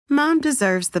Mom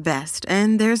deserves the best,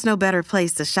 and there's no better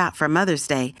place to shop for Mother's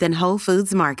Day than Whole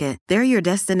Foods Market. They're your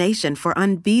destination for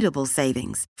unbeatable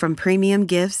savings, from premium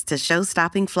gifts to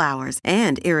show-stopping flowers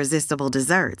and irresistible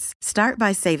desserts. Start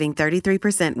by saving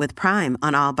 33% with Prime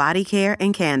on all body care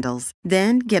and candles.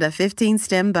 Then get a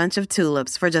 15-stem bunch of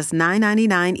tulips for just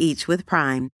 $9.99 each with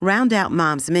Prime. Round out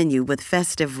Mom's menu with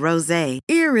festive rosé,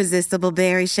 irresistible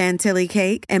berry chantilly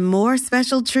cake, and more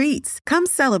special treats. Come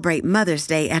celebrate Mother's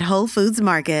Day at Whole Foods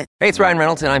Market. Hey, it's Ryan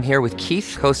Reynolds, and I'm here with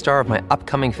Keith, co-star of my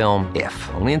upcoming film, If,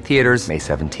 only in theaters May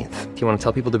 17th. Do you want to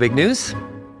tell people the big news?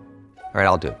 All right,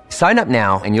 I'll do it. Sign up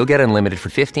now and you'll get unlimited for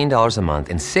 $15 a month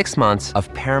and 6 months of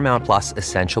Paramount Plus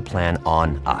Essential Plan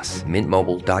on us.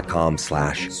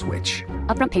 MintMobile.com/switch.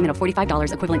 Upfront payment of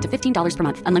 $45 equivalent to $15 per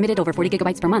month. Unlimited over 40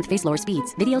 gigabytes per month. Face lower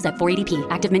speeds. Videos at 480p.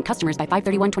 Active Mint customers by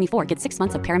 531.24 get 6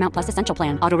 months of Paramount Plus Essential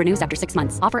Plan. Auto renews after 6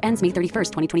 months. Offer ends May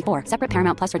 31st, 2024. Separate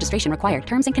Paramount Plus registration required.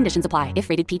 Terms and conditions apply if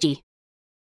rated PG.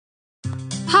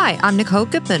 Hi, I'm Nicole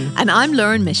Goodman. And I'm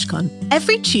Lauren Mishcon.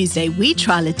 Every Tuesday, we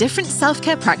trial a different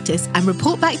self-care practice and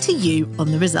report back to you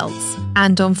on the results.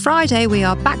 And on Friday, we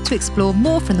are back to explore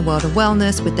more from the world of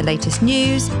wellness with the latest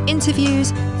news,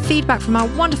 interviews, feedback from our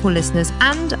wonderful listeners,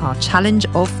 and our challenge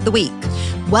of the week.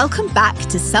 Welcome back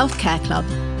to Self-Care Club,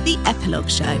 the Epilogue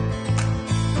Show.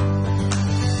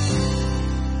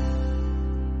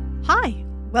 Hi.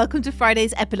 Welcome to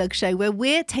Friday's Epilogue Show, where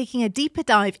we're taking a deeper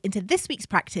dive into this week's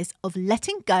practice of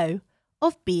letting go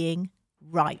of being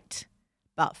right.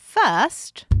 But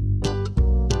first...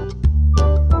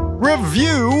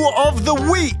 Review of the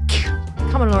week.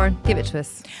 Come on, Lauren, give it to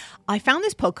us. I found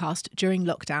this podcast during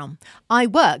lockdown. I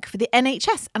work for the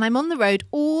NHS and I'm on the road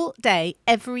all day,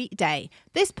 every day.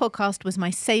 This podcast was my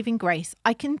saving grace.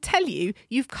 I can tell you,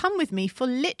 you've come with me for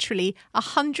literally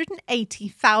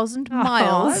 180,000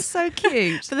 miles. Oh, that's so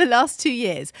cute. For the last 2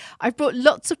 years. I've brought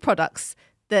lots of products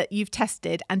that you've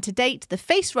tested, and to date, the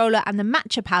face roller and the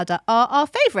matcha powder are our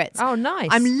favourites. Oh, nice.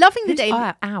 I'm loving the Who's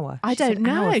daily... Our? I don't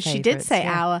know. She did say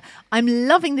our. I'm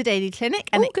loving the Daily Clinic,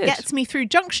 and it gets me through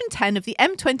junction 10 of the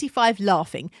M25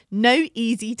 laughing. No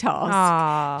easy task.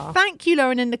 Aww. Thank you,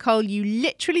 Lauren and Nicole. You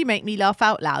literally make me laugh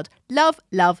out loud. Love,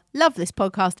 love, love this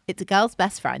podcast. It's a girl's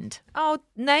best friend. Oh,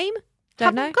 name?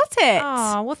 Haven't got it.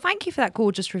 Oh, well, thank you for that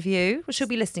gorgeous review. Well, she'll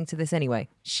be listening to this anyway.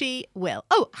 She will.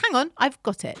 Oh, hang on. I've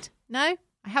got it. No?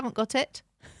 I haven't got it.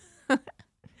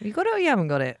 You got it or you haven't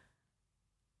got it?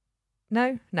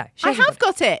 No? I have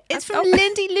got it. It's from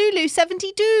Lindy Lulu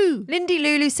 72. Lindy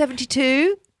Lulu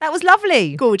 72. That was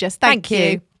lovely. Gorgeous. Thank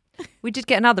you. We did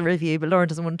get another review, but Lauren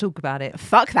doesn't want to talk about it.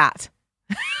 Fuck that.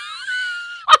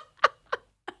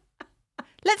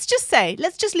 Let's just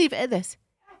leave it at this.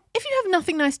 If you have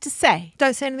nothing nice to say,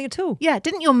 don't say anything at all. Yeah.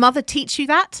 Didn't your mother teach you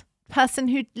that? Person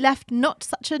who left not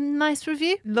such a nice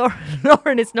review?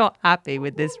 Lauren is not happy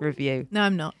with this review. No,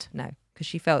 I'm not. No, because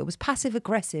she felt it was passive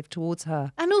aggressive towards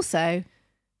her. And also,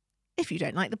 if you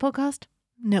don't like the podcast,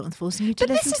 no one's forcing you to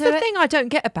listen to it. But this is the thing I don't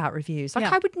get about reviews.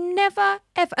 Like, I would never,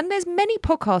 ever, and there's many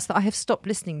podcasts that I have stopped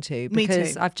listening to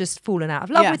because I've just fallen out of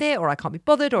love with it, or I can't be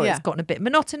bothered, or it's gotten a bit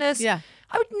monotonous. Yeah.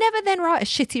 I would never then write a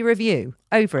shitty review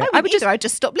over it. I'd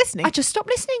just stop listening. I just stop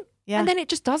listening. Yeah. And then it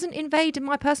just doesn't invade in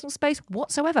my personal space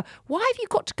whatsoever. Why have you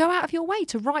got to go out of your way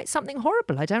to write something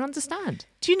horrible? I don't understand.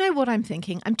 Do you know what I'm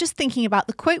thinking? I'm just thinking about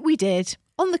the quote we did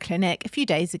on the clinic a few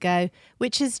days ago,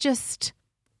 which is just,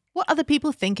 what other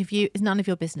people think of you is none of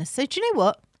your business. So do you know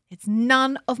what? It's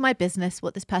none of my business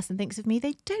what this person thinks of me.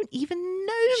 They don't even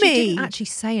know me. She didn't actually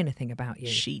say anything about you.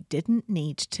 She didn't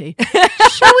need to.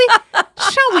 Shall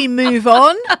we move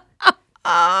on?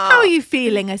 How are you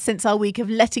feeling since our week of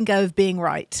letting go of being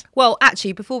right? Well,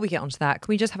 actually, before we get onto that,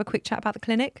 can we just have a quick chat about the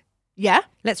clinic? Yeah.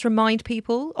 Let's remind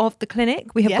people of the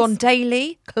clinic. We have gone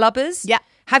daily, clubbers. Yeah.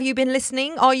 Have you been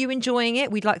listening? Are you enjoying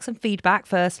it? We'd like some feedback,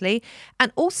 firstly.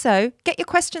 And also, get your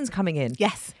questions coming in.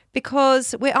 Yes.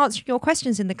 Because we're answering your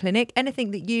questions in the clinic.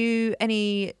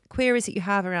 Any queries that you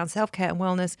have around self-care and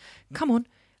wellness, come on,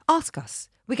 ask us.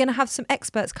 We're going to have some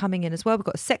experts coming in as well. We've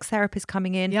got a sex therapist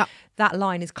coming in. Yep. That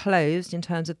line is closed in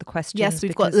terms of the questions. Yes, we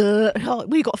got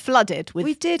flooded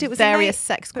with it was various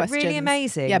sex questions. Really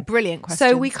amazing. Yeah, brilliant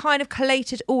questions. So we kind of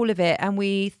collated all of it, and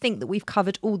we think that we've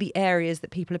covered all the areas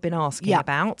that people have been asking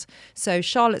about. So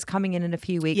Charlotte's coming in a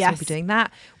few weeks. We'll be doing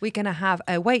that. We're going to have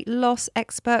a weight loss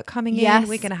expert coming in.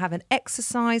 We're going to have an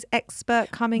exercise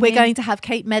expert coming in. We're going to have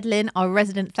Kate Medlin, our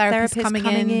resident therapist coming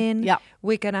in. Yep.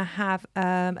 We're going to have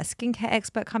a skincare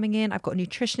expert coming in. I've got a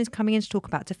nutritionist coming in to talk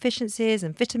about deficiencies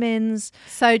and vitamins.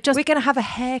 So we're going to have a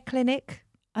hair clinic.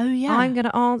 Oh, yeah. I'm going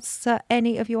to answer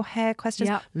any of your hair questions.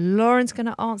 Yep. Lauren's going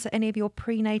to answer any of your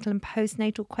prenatal and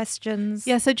postnatal questions.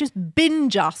 Yeah, so just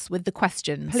binge us with the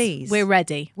questions. Please. We're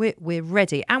ready. We're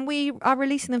ready. And we are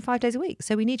releasing them 5 days a week.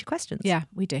 So we need your questions. Yeah,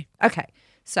 we do. Okay.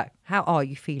 So how are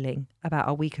you feeling about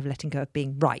our week of letting go of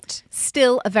being right?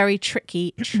 Still a very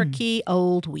tricky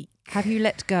old week. Have you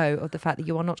let go of the fact that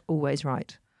you are not always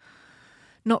right?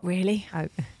 Not really. Oh,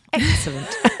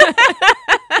 excellent.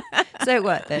 So it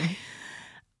worked then.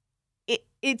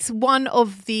 It's one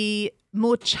of the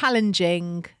more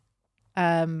challenging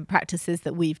practices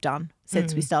that we've done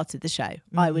since we started the show,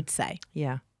 I would say.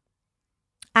 Yeah.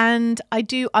 And I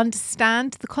do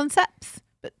understand the concepts,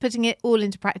 but putting it all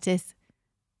into practice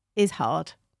is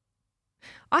hard.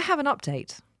 I have an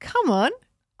update. Come on.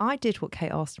 I did what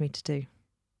Kate asked me to do.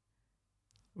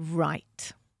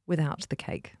 Right. Without the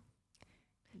cake.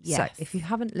 Yes. So if you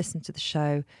haven't listened to the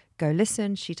show, go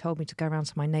listen. She told me to go around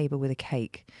to my neighbour with a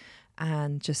cake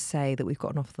and just say that we've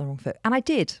gotten off the wrong foot. And I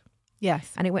did.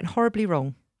 Yes. And it went horribly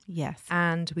wrong. Yes.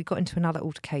 And we got into another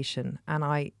altercation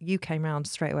and you came round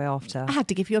straight away after. I had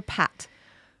to give you a pat.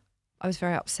 I was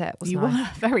very upset, wasn't You I? were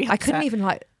very upset. I couldn't even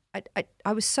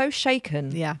I was so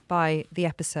shaken Yeah. by the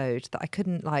episode that I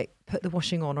couldn't put the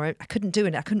washing on, or I couldn't do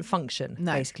it. I couldn't function.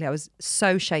 No. Basically, I was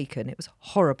so shaken. It was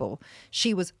horrible.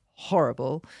 She was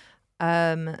horrible.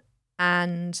 What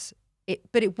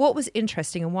was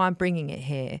interesting and why I'm bringing it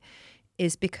here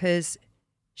is because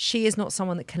she is not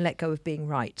someone that can let go of being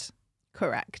right.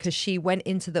 Correct. Because she went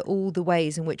into all the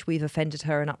ways in which we've offended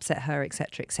her and upset her,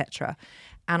 etc., etc.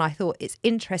 And I thought it's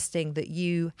interesting that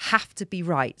you have to be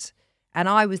right. And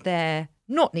I was there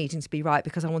not needing to be right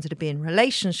because I wanted to be in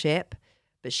relationship,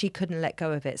 but she couldn't let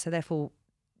go of it. So therefore,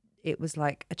 it was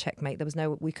like a checkmate.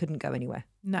 We couldn't go anywhere.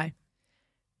 No.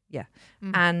 Yeah.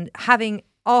 And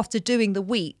after doing the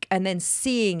week and then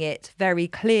seeing it very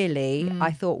clearly,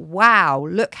 I thought, wow,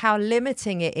 look how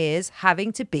limiting it is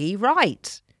having to be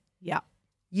right. Yeah.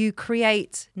 You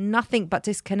create nothing but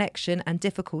disconnection and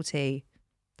difficulty.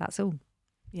 That's all.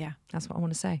 Yeah. That's what I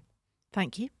want to say.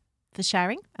 Thank you for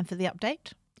sharing and for the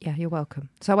update. Yeah, you're welcome.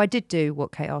 So I did do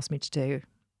what Kate asked me to do.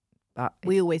 But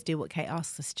we always do what Kate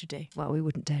asks us to do. Well, we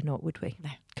wouldn't dare not, would we? No.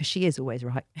 Because she is always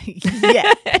right.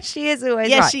 Yeah. She is always right.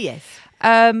 Yes, she is.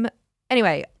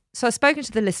 Anyway, so I've spoken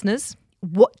to the listeners.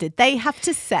 What did they have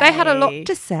to say? They had a lot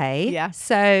to say. Yeah.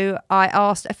 So I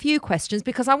asked a few questions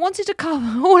because I wanted to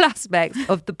cover all aspects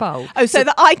of the poll. Oh, so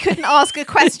that I couldn't ask a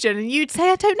question and you'd say,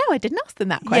 I don't know, I didn't ask them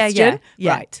that question.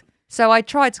 Yeah. Right. So I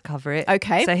tried to cover it.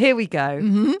 Okay. So here we go.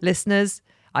 Listeners,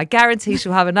 I guarantee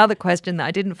she'll have another question that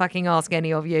I didn't fucking ask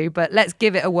any of you, but let's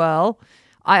give it a whirl.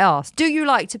 I asked, do you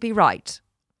like to be right?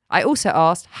 I also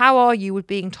asked, how are you with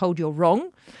being told you're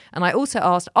wrong? And I also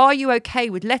asked, are you okay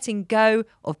with letting go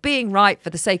of being right for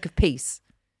the sake of peace?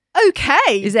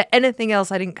 Okay. Is there anything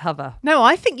else I didn't cover? No,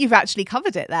 I think you've actually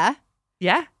covered it there.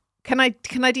 Yeah? Can I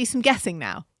do some guessing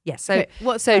now? Yes. So,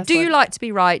 okay. So do you like to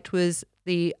be right was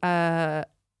the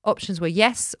options were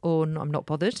yes or no, I'm not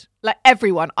bothered. Like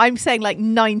everyone. I'm saying like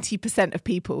 90% of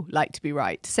people like to be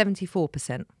right.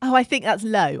 74%. Oh, I think that's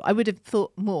low. I would have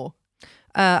thought more.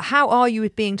 How are you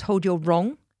with being told you're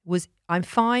wrong? Was I'm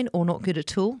fine or not good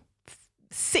at all?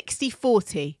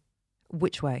 60-40.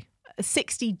 Which way?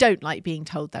 60 don't like being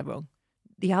told they're wrong.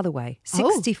 The other way.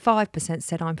 65%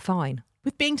 said I'm fine.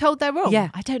 With being told they're wrong? Yeah.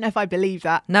 I don't know if I believe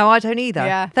that. No, I don't either.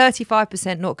 Yeah.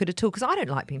 35% not good at all because I don't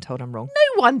like being told I'm wrong.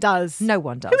 No one does. No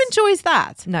one does. Who enjoys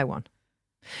that? No one.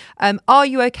 Are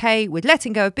you okay with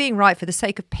letting go of being right for the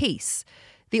sake of peace?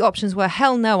 The options were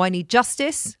hell no, I need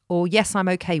justice, or yes, I'm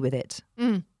okay with it.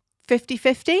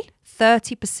 50-50?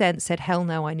 30% said hell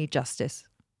no, I need justice.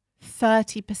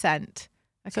 30%. Okay.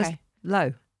 So it's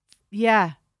low.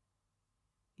 Yeah.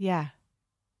 Yeah.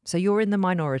 So you're in the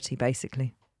minority,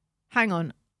 basically. Hang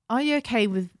on. Are you okay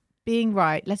with being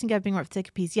right, letting go of being right for the sake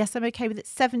of peace? Yes, I'm okay with it.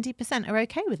 70% are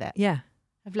okay with it. Yeah.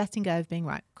 Of letting go of being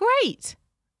right. Great.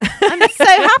 I'm so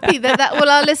happy that all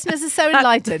our listeners are so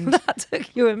enlightened. That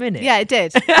took you a minute. Yeah, it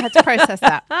did. I had to process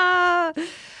that.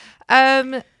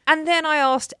 And then I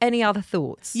asked any other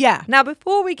thoughts. Yeah. Now,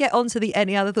 before we get on to the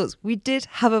any other thoughts, we did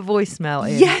have a voicemail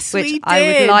in. Yes, which we did.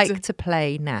 I would like to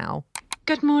play now.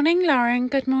 Good morning, Lauren.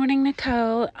 Good morning,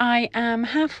 Nicole. I am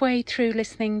halfway through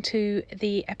listening to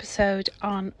the episode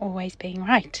on always being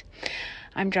right.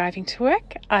 I'm driving to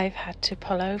work. I've had to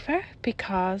pull over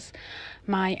because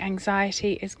my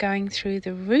anxiety is going through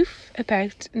the roof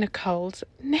about Nicole's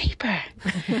neighbour.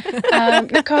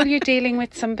 Nicole, you're dealing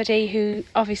with somebody who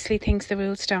obviously thinks the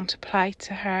rules don't apply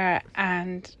to her.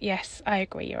 And yes, I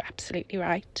agree. You're absolutely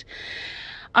right.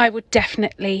 I would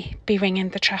definitely be ringing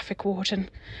the traffic warden,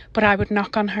 but I would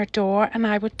knock on her door and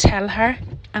I would tell her,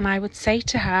 and I would say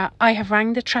to her, I have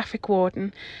rang the traffic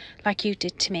warden like you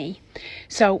did to me.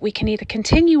 So we can either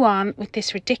continue on with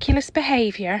this ridiculous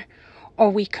behaviour, or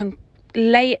we can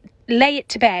lay it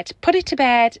to bed, put it to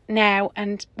bed now,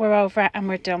 and we're over it and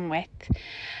we're done with.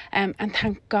 And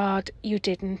thank God you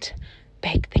didn't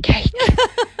bake the cake.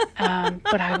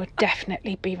 But I would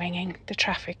definitely be ringing the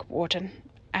traffic warden.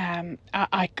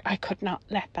 I could not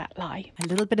let that lie. A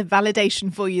little bit of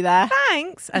validation for you there.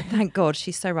 Thanks. And thank God,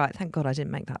 she's so right. Thank God I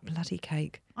didn't make that bloody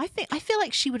cake. I feel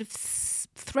like she would have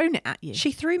thrown it at you.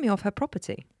 She threw me off her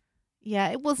property. Yeah,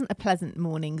 it wasn't a pleasant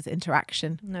morning's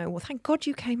interaction. No, well, thank God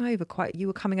you came over you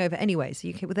were coming over anyway, so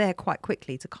you were there quite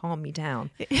quickly to calm me down.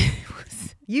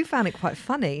 You found it quite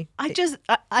funny.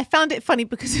 I found it funny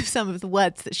because of some of the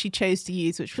words that she chose to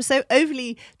use, which were so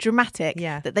overly dramatic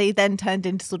that they then turned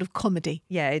into sort of comedy.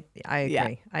 Yeah, I agree.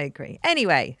 Yeah. I agree.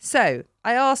 Anyway, so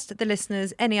I asked the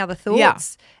listeners any other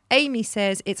thoughts. Yeah. Amy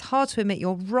says, it's hard to admit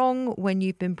you're wrong when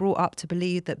you've been brought up to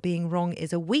believe that being wrong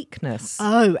is a weakness.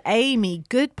 Oh, Amy,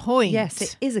 good point. Yes,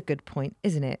 it is a good point,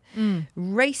 isn't it?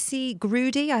 Racy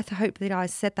Grudy, I hope that I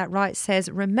said that right, says,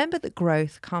 remember that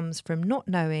growth comes from not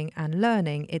knowing and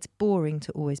learning. It's boring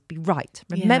to always be right.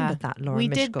 Remember that, Lauren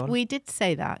Mishkon. We did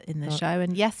say that in the show,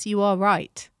 and yes, you are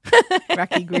right,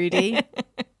 Racky Grudy.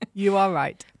 You are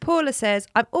right. Paula says,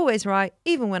 I'm always right,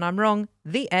 even when I'm wrong.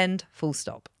 The end, full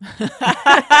stop.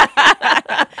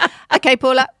 Okay,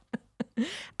 Paula.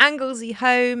 Anglesey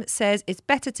Home says, it's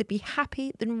better to be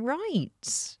happy than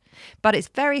right. But it's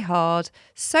very hard.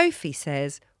 Sophie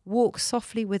says, walk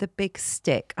softly with a big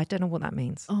stick. I don't know what that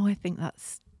means. Oh, I think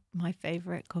that's my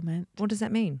favourite comment. What does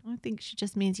that mean? I think she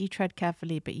just means you tread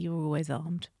carefully, but you're always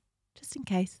armed. Just in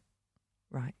case.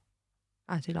 Right.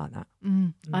 I do like that.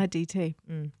 I do too.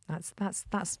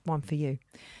 That's one for you.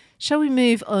 Shall we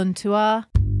move on to our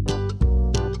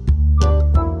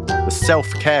The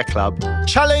Self-Care Club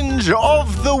Challenge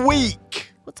of the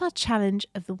Week? What's our challenge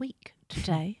of the week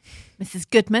today, Mrs.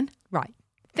 Goodman? Right.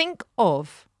 Think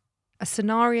of a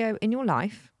scenario in your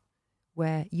life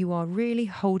where you are really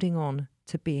holding on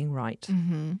to being right.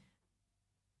 Mm-hmm.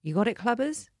 You got it,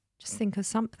 clubbers? Just think of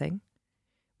something,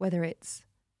 whether it's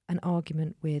an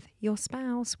argument with your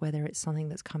spouse, whether it's something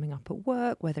that's coming up at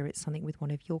work, whether it's something with one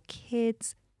of your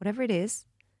kids, whatever it is,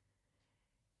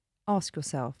 ask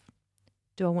yourself,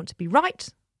 do I want to be right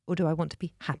or do I want to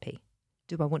be happy?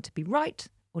 Do I want to be right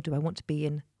or do I want to be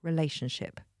in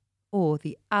relationship? Or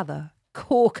the other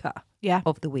corker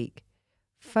of the week,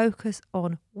 focus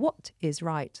on what is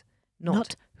right,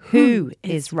 not who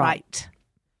is right.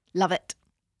 Love it.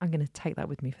 I'm going to take that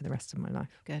with me for the rest of my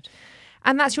life. Good.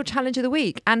 And that's your challenge of the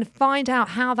week. And find out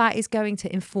how that is going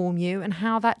to inform you and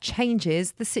how that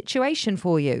changes the situation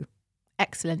for you.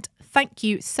 Excellent. Thank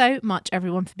you so much,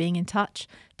 everyone, for being in touch.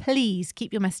 Please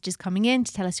keep your messages coming in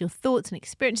to tell us your thoughts and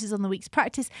experiences on the week's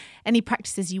practice. Any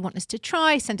practices you want us to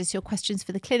try, send us your questions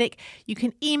for the clinic. You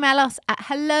can email us at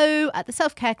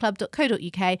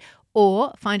hello@theselfcareclub.co.uk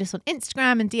or find us on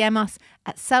Instagram and DM us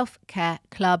at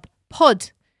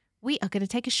selfcareclubpod. We are going to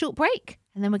take a short break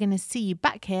and then we're going to see you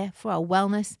back here for our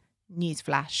wellness news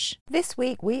flash. This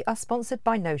week we are sponsored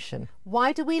by Notion.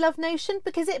 Why do we love Notion?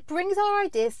 Because it brings our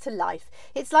ideas to life.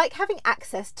 It's like having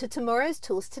access to tomorrow's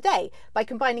tools today by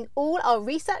combining all our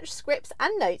research, scripts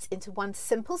and notes into one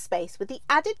simple space with the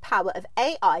added power of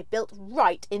AI built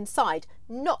right inside,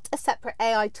 not a separate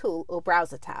AI tool or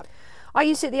browser tab. I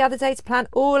used it the other day to plan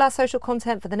all our social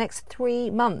content for the next 3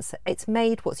 months. It's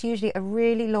made what's usually a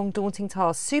really long, daunting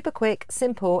task super quick,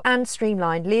 simple and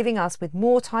streamlined, leaving us with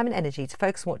more time and energy to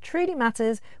focus on what truly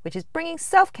matters, which is bringing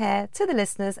self-care to the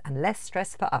listeners and less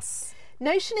stress for us.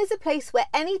 Notion is a place where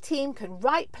any team can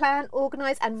write, plan,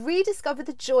 organise and rediscover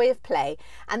the joy of play.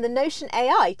 And the Notion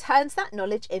AI turns that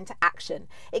knowledge into action.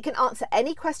 It can answer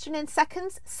any question in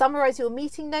seconds, summarise your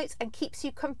meeting notes and keeps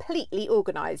you completely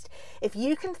organised. If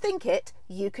you can think it,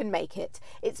 you can make it.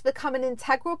 It's become an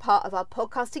integral part of our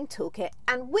podcasting toolkit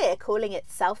and we're calling it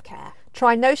self-care.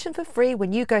 Try Notion for free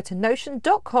when you go to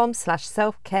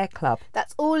notion.com/selfcareclub.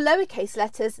 That's all lowercase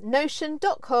letters,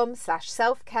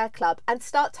 notion.com/selfcareclub and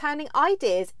start turning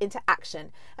ideas into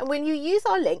action. And when you use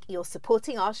our link, you're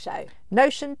supporting our show.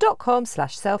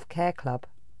 Notion.com/selfcareclub.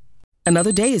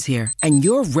 Another day is here and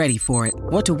you're ready for it.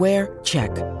 What to wear?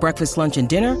 Check. Breakfast, lunch and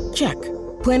dinner? Check.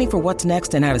 Planning for what's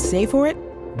next and how to save for it?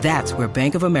 That's where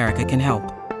Bank of America can help.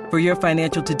 For your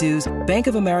financial to-dos, Bank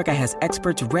of America has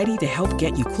experts ready to help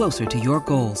get you closer to your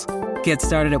goals. Get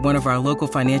started at one of our local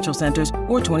financial centers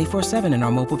or 24/7 in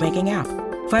our mobile banking app.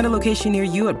 Find a location near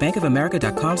you at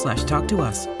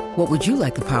bankofamerica.com/talktous. What would you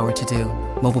like the power to do?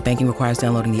 Mobile banking requires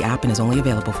downloading the app and is only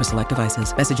available for select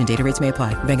devices. Message and data rates may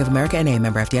apply. Bank of America N.A.,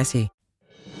 member FDIC.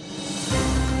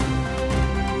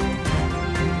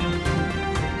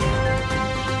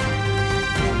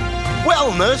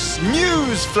 Wellness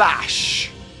News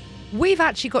Flash. We've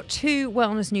actually got 2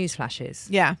 wellness news flashes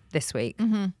this week.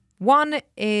 Mm-hmm. One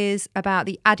is about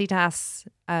the Adidas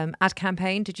ad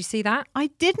campaign. Did you see that? I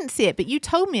didn't see it, but you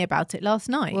told me about it last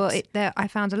night. Well, I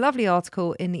found a lovely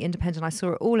article in The Independent. I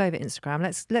saw it all over Instagram.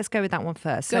 Let's go with that one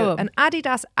first. So, an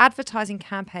Adidas advertising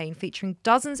campaign featuring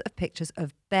dozens of pictures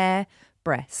of bare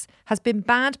breasts has been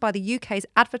banned by the UK's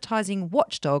advertising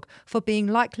watchdog for being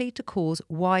likely to cause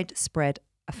widespread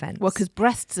offence. Well, because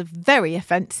breasts are very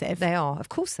offensive. They are. Of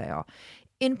course they are.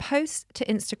 In posts to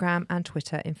Instagram and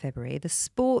Twitter in February, the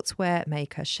sportswear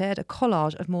maker shared a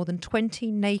collage of more than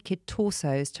 20 naked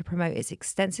torsos to promote its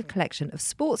extensive collection of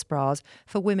sports bras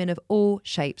for women of all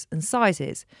shapes and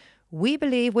sizes. We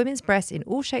believe women's breasts in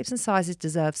all shapes and sizes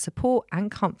deserve support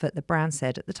and comfort, the brand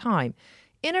said at the time.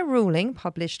 In a ruling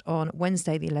published on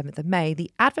Wednesday, the 11th of May, the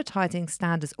Advertising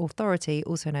Standards Authority,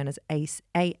 also known as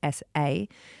ASA,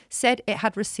 said it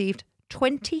had received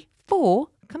 24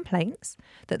 complaints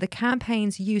that the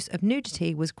campaign's use of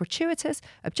nudity was gratuitous,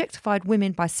 objectified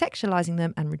women by sexualising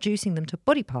them and reducing them to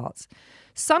body parts.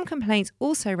 Some complaints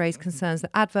also raised concerns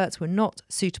that adverts were not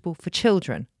suitable for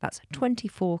children. That's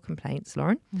 24 complaints,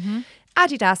 Lauren. Mm-hmm.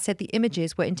 Adidas said the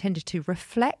images were intended to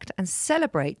reflect and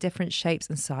celebrate different shapes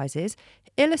and sizes,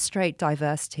 illustrate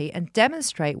diversity, and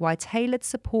demonstrate why tailored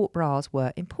support bras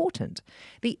were important.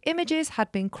 The images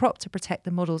had been cropped to protect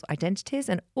the models' identities,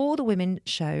 and all the women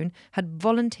shown had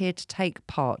volunteered to take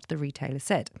part, the retailer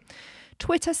said.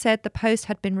 Twitter said the post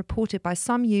had been reported by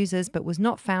some users but was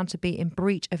not found to be in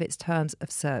breach of its terms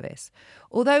of service.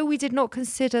 Although we did not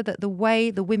consider that the way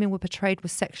the women were portrayed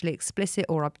was sexually explicit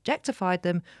or objectified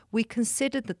them, we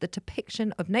considered that the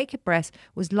depiction of naked breasts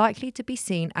was likely to be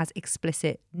seen as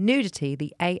explicit nudity,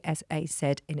 the ASA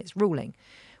said in its ruling.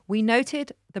 We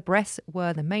noted the breasts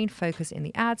were the main focus in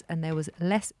the ads and there was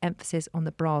less emphasis on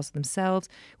the bras themselves,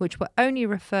 which were only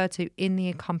referred to in the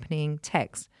accompanying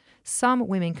text. Some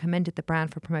women commended the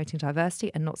brand for promoting diversity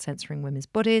and not censoring women's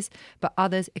bodies, but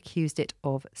others accused it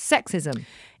of sexism.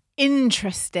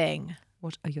 Interesting.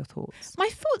 What are your thoughts? My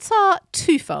thoughts are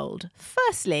twofold.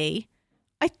 Firstly,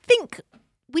 I think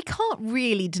we can't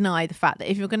really deny the fact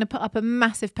that if you're going to put up a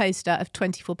massive poster of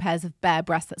 24 pairs of bare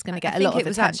breasts, that's going to get a lot of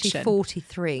attention. I think it was actually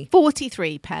 43.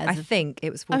 43 pairs. I think it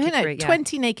was 43,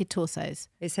 20 naked torsos.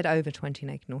 It said over 20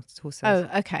 naked torsos. Oh,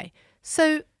 okay.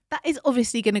 So that is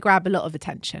obviously going to grab a lot of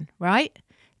attention, right?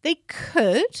 They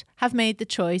could have made the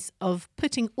choice of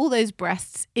putting all those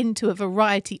breasts into a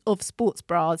variety of sports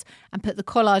bras and put the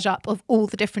collage up of all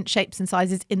the different shapes and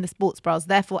sizes in the sports bras,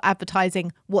 therefore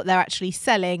advertising what they're actually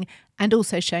selling and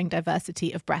also showing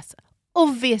diversity of breasts.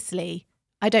 Obviously,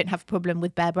 I don't have a problem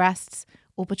with bare breasts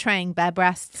or portraying bare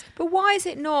breasts. But why is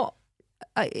it not,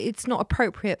 it's not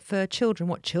appropriate for children?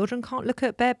 What, children can't look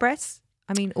at bare breasts?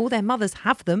 I mean, all their mothers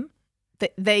have them.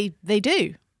 They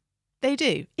do. They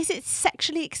do. Is it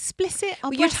sexually explicit?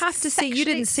 Well, you'd have to see. You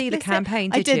didn't see the campaign,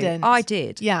 did you? I didn't. I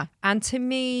did. Yeah. And to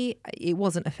me, it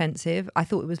wasn't offensive. I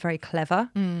thought it was very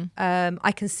clever.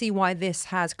 I can see why this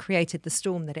has created the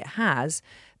storm that it has.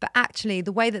 But actually,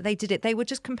 the way that they did it, they were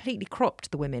just completely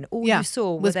cropped, the women. All you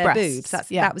saw were their boobs.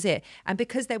 That was it. And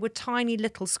because there were tiny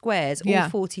little squares, all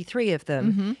 43 of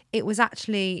them, it was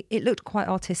actually, it looked quite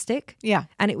artistic. Yeah.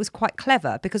 And it was quite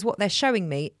clever because what they're showing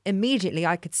me, immediately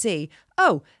I could see,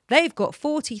 oh, they've got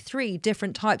 43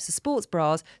 different types of sports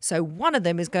bras, so one of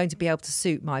them is going to be able to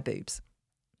suit my boobs.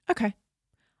 Okay.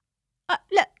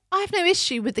 Look, I have no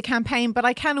issue with the campaign, but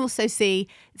I can also see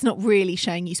it's not really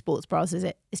showing you sports bras, is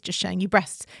it? It's just showing you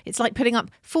breasts. It's like putting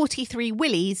up 43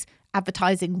 willies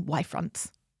advertising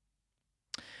Y-fronts.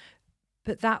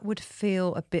 But that would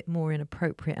feel a bit more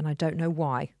inappropriate, and I don't know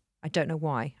why.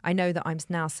 I know that I'm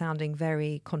now sounding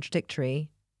very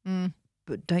contradictory,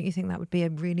 but don't you think that would be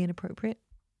really inappropriate?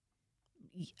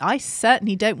 I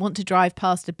certainly don't want to drive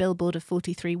past a billboard of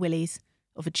 43 willies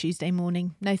of a Tuesday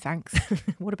morning. No thanks.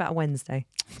 What about a Wednesday?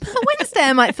 Wednesday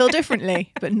I might feel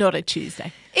differently, but not a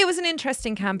Tuesday. It was an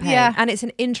interesting campaign and it's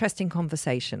an interesting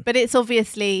conversation. But it's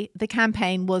obviously, the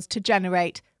campaign was to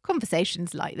generate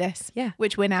conversations like this,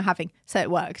 which we're now having. So it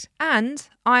worked. And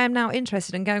I am now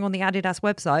interested in going on the Adidas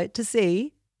website to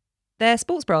see their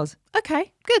sports bras.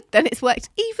 Okay, good. Then it's worked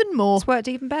even more. It's worked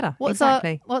even better. What's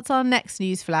our next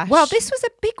news flash? Well, this was a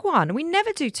big one. We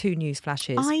never do 2 news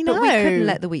flashes. I know. But we couldn't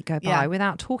let the week go by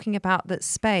without talking about that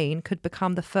Spain could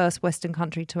become the first Western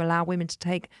country to allow women to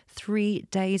take 3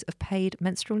 days of paid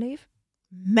menstrual leave.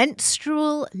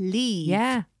 Menstrual leave?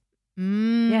 Yeah.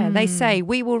 Yeah, they say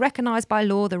we will recognise by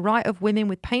law the right of women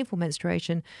with painful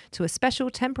menstruation to a special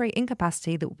temporary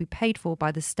incapacity that will be paid for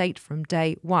by the state from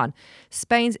day one.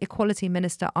 Spain's Equality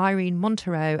Minister Irene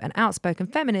Montero, an outspoken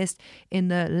feminist in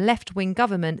the left-wing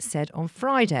government, said on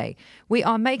Friday, "We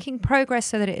are making progress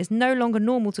so that it is no longer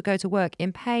normal to go to work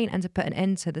in pain and to put an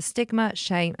end to the stigma,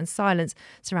 shame and silence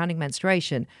surrounding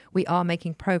menstruation. We are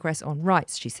making progress on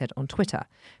rights," she said on Twitter.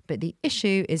 But the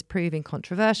issue is proving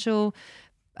controversial.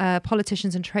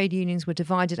 Politicians and trade unions were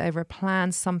divided over a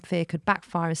plan some fear could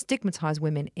backfire and stigmatise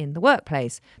women in the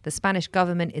workplace. The Spanish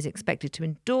government is expected to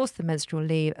endorse the menstrual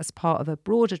leave as part of a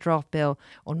broader draft bill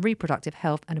on reproductive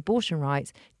health and abortion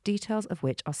rights, details of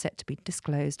which are set to be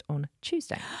disclosed on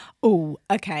Tuesday. Oh,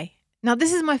 okay. Now,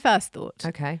 this is my first thought.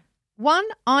 Okay. One,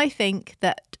 I think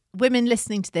that women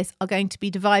listening to this are going to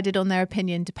be divided on their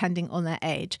opinion depending on their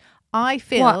age. I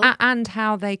feel... Well, and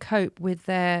how they cope with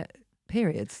their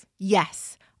periods.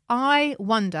 Yes. I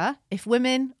wonder if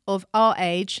women of our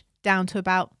age down to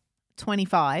about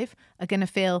 25 are going to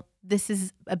feel this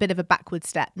is a bit of a backward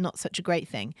step, not such a great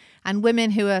thing. And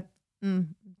women who are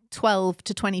 12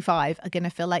 to 25 are going to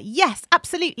feel like, yes,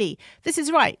 absolutely, this is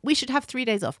right. We should have 3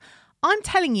 days off. I'm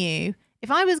telling you, if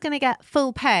I was going to get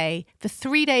full pay for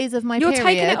 3 days of my period, you're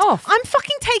taking it off. I'm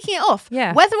fucking taking it off.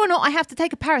 Yeah. Whether or not I have to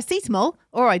take a paracetamol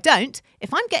or I don't,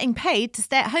 if I'm getting paid to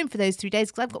stay at home for those 3 days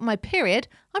because I've got my period,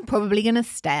 I'm probably going to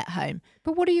stay at home.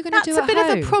 But what are you going to do at home? That's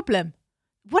a bit of a problem.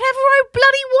 Whatever I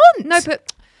bloody want. No,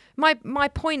 but my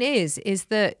point is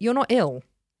that you're not ill.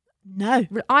 No.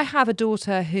 I have a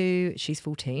daughter who, she's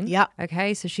 14. Yeah.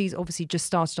 Okay, so she's obviously just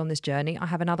started on this journey. I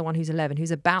have another one who's 11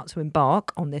 who's about to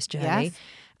embark on this journey. Yes.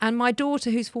 And my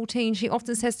daughter, who's 14, she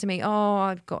often says to me, "Oh,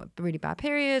 I've got a really bad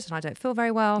period and I don't feel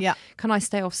very well. Yeah. Can I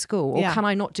stay off school? Or Yeah. can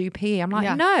I not do PE?" I'm like,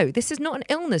 Yeah. no, this is not an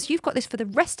illness. You've got this for the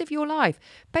rest of your life.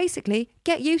 Basically,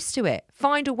 get used to it.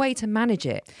 Find a way to manage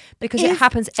it because it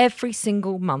happens every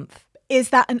single month. Is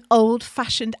that an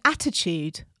old-fashioned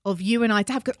attitude of you and I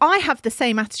to have? Because I have the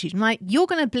same attitude. I'm like, you're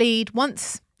going to bleed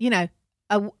once,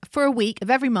 for a week of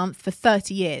every month for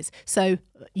 30 years. So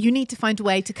you need to find a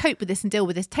way to cope with this and deal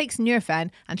with this. Take some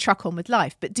Nurofen and truck on with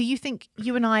life. But do you think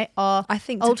you and I are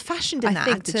old-fashioned in that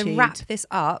attitude? I think to wrap this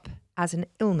up as an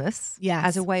illness, Yes.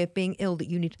 as a way of being ill, that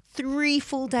you need 3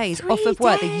 full days off of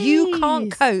work, that you can't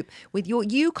cope with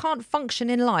you can't function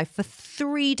in life for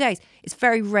 3 days. It's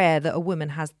very rare that a woman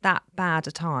has that bad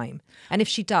a time. And if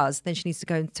she does, then she needs to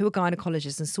go to a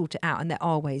gynecologist and sort it out. And there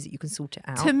are ways that you can sort it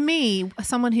out. To me,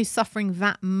 someone who's suffering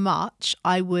that much,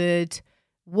 I would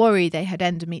worry they had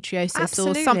endometriosis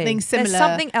Absolutely. or something similar. There's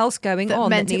something else going that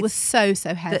on meant that it was so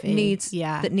heavy.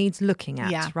 That needs looking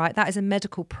at, Yeah. right? That is a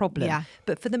medical problem. Yeah.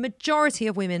 But for the majority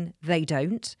of women, they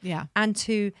don't. Yeah. And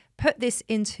to put this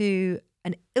into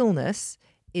an illness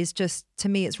is just, to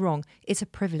me, it's wrong. It's a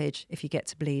privilege if you get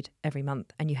to bleed every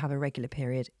month and you have a regular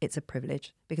period. It's a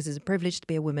privilege because it's a privilege to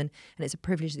be a woman, and it's a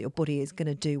privilege that your body is going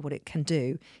to do what it can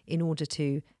do in order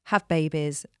to have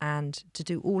babies and to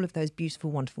do all of those beautiful,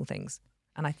 wonderful things.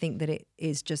 And I think that it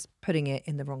is just putting it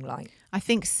in the wrong light. I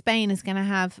think Spain is going to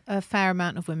have a fair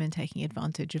amount of women taking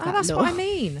advantage of that That's law. what I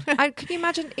mean. Can you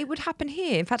imagine it would happen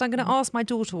here? In fact, I'm going to ask my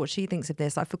daughter what she thinks of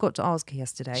this. I forgot to ask her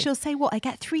yesterday. She'll say, what, I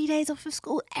get 3 days off of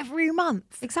school every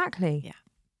month? Exactly. Yeah.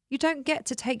 You don't get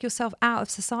to take yourself out of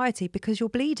society because you're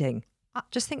bleeding. I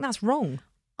just think that's wrong.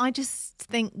 I just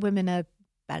think women are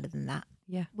better than that.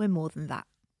 Yeah. We're more than that.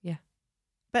 Yeah.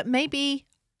 But maybe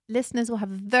listeners will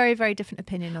have a very, very different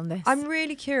opinion on this. I'm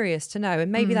really curious to know,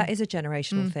 and maybe that is a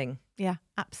generational thing. Yeah,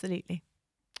 absolutely.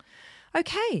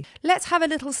 Okay, let's have a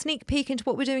little sneak peek into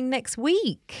what we're doing next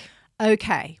week.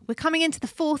 Okay, we're coming into the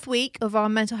 4th week of our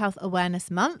Mental Health Awareness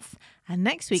Month. And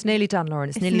next week... It's nearly done, Lauren.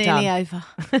 It's nearly over.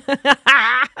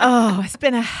 Oh, it's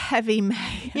been a heavy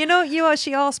May. You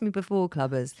actually asked me before,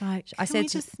 Clubbers.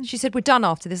 She said, we're done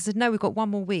after this. I said, no, we've got one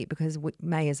more week because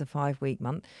May is a 5-week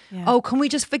month. Yeah. Oh, can we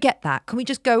just forget that? Can we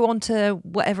just go on to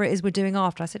whatever it is we're doing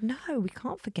after? I said, no, we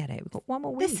can't forget it. We've got one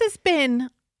more week. This has been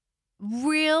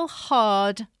real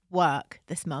hard work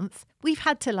this month. We've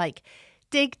had to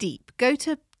dig deep, go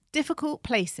to difficult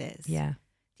places. Yeah.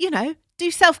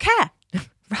 Do self-care.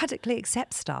 Radically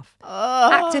accept stuff.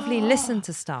 Actively listen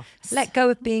to stuff. Let go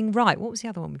of being right. What was the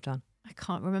other one we've done? I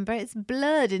can't remember. It's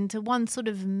blurred into one sort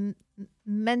of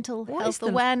mental health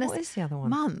awareness What is the other one?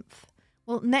 month.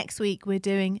 Well, next week we're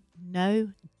doing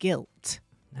No Guilt.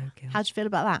 No guilt. How do you feel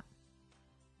about that?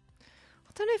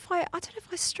 I don't know if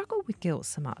I struggle with guilt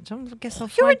so much. I guess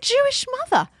You're a Jewish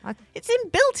mother. It's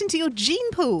inbuilt into your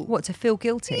gene pool. What, to feel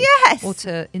guilty? Yes. Or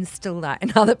to instill that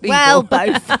in other people? Well,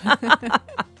 both.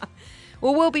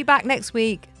 Well, we'll be back next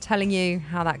week telling you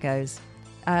how that goes.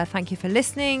 Thank you for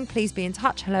listening. Please be in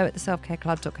touch.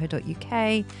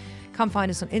 hello@theselfcareclub.co.uk. Come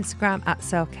find us on Instagram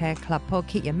 @selfcareclubpod.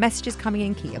 Keep your messages coming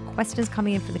in, keep your questions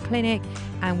coming in for the clinic,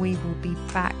 and we will be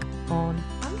back on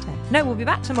Monday. No, we'll be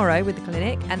back tomorrow with the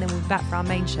clinic, and then we'll be back for our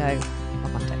main show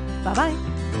on Monday. Bye-bye.